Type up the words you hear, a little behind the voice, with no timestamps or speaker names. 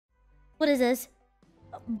What is this?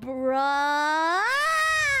 Bruh!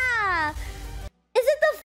 Is it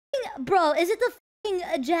the f***ing... Bro, is it the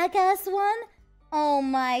f***ing Jackass one? Oh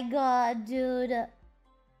my god, dude.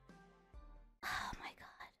 Oh my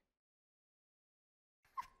god.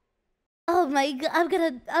 Oh my god,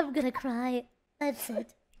 I'm gonna cry. That's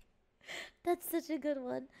it. That's such a good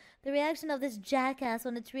one. The reaction of this jackass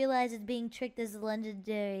when it's realized it's being tricked is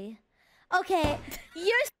legendary. Okay,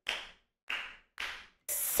 you're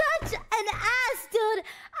such an ass, dude.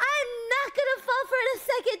 I'm not gonna fall for it a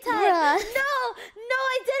second time. Bruh. No,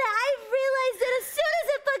 I didn't. I realized it as soon as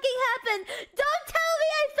it fucking happened. Don't tell me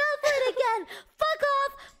I fell for it again. Fuck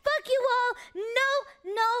off. Fuck you all. No.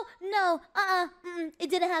 It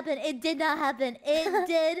didn't happen. It did not happen. It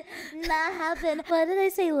did not happen. Why did I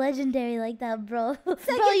say legendary like that, bro? Bro,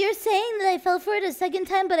 you're saying that I fell for it a second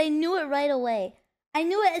time, but I knew it right away. I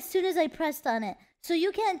knew it as soon as I pressed on it. So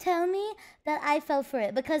you can't tell me that I fell for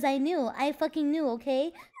it because I knew. I fucking knew,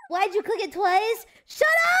 okay? Why'd you click it twice? Shut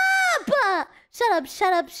up! Shut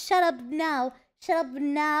up now. Shut up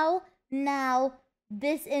now.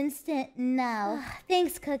 This instant now.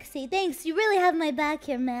 Thanks, Cooksy. Thanks. You really have my back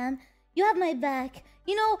here, man. You have my back.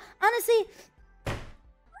 You know, honestly,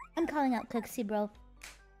 I'm calling out Cooksy, bro.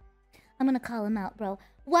 I'm gonna call him out, bro.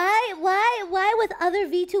 Why with other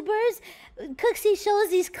VTubers, Cooksy shows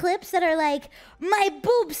these clips that are like, my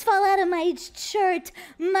boobs fall out of my shirt,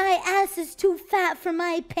 my ass is too fat for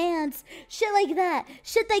my pants, shit like that,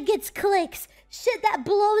 shit that gets clicks, shit that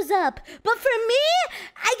blows up. But for me,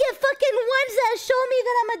 I get fucking ones that show me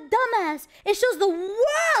that I'm a dumbass. It shows the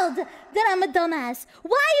world that I'm a dumbass.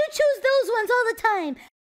 Why you choose those ones all the time?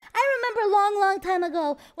 I remember long time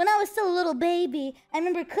ago, when I was still a little baby, I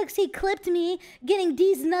remember Cooksy clipped me getting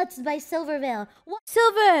D's nuts by Silvervale. What?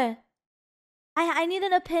 Silver! I need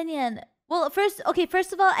an opinion. Well, first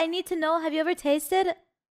of all, I need to know, have you ever tasted?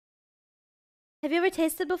 Have you ever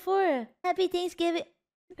tasted before? Happy Thanksgiving.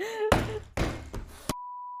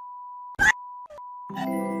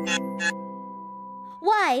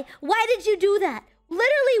 Why? Why did you do that?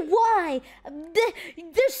 Literally, why?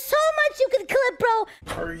 There's so much you can clip, bro.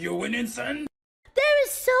 Are you an insane? There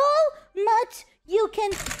is so much you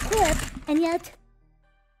can clip, and yet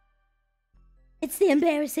it's the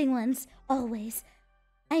embarrassing ones, always.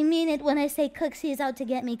 I mean it when I say Cooksy is out to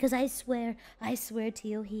get me, because I swear to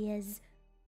you he is.